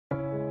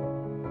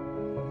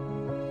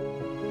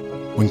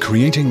When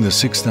creating the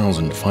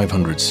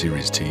 6500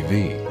 series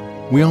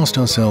TV, we asked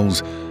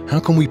ourselves, how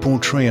can we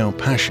portray our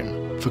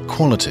passion for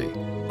quality,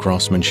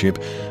 craftsmanship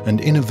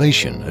and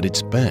innovation at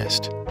its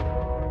best?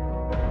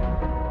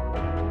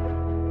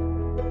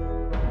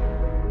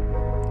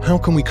 How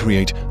can we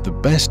create the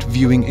best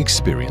viewing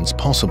experience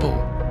possible,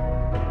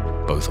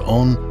 both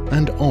on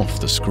and off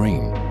the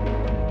screen?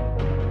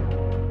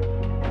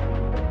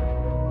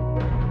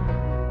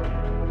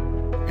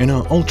 In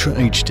our Ultra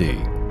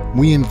HD,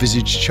 we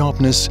envisaged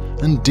sharpness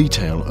and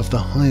detail of the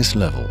highest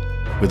level,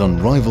 with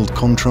unrivaled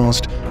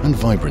contrast and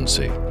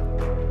vibrancy.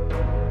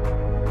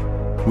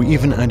 We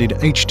even added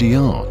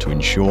HDR to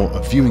ensure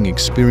a viewing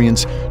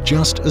experience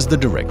just as the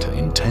director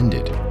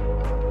intended.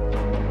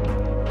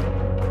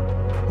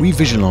 We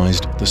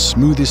visualized the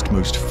smoothest,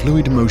 most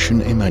fluid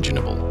motion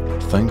imaginable,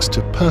 thanks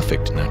to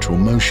perfect natural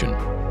motion.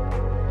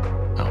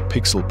 Our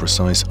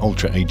pixel-precise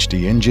Ultra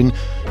HD engine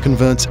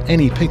converts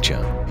any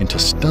picture into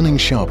stunning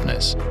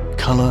sharpness,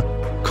 color,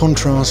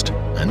 contrast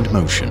and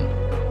motion.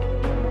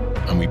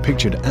 And we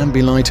pictured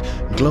ambilight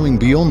glowing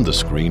beyond the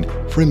screen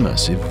for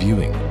immersive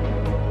viewing.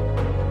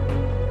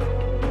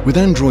 With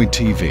Android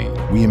TV,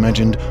 we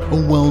imagined a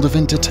world of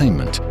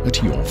entertainment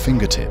at your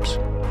fingertips.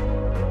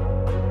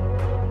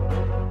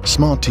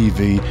 Smart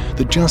TV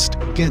that just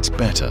gets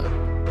better.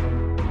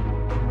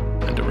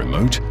 And a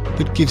remote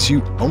that gives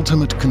you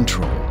ultimate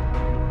control.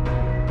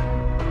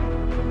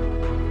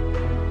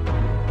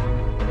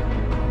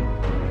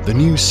 The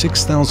new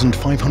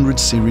 6500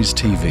 series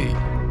TV,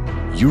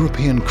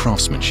 European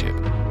craftsmanship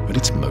at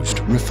its most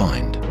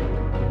refined.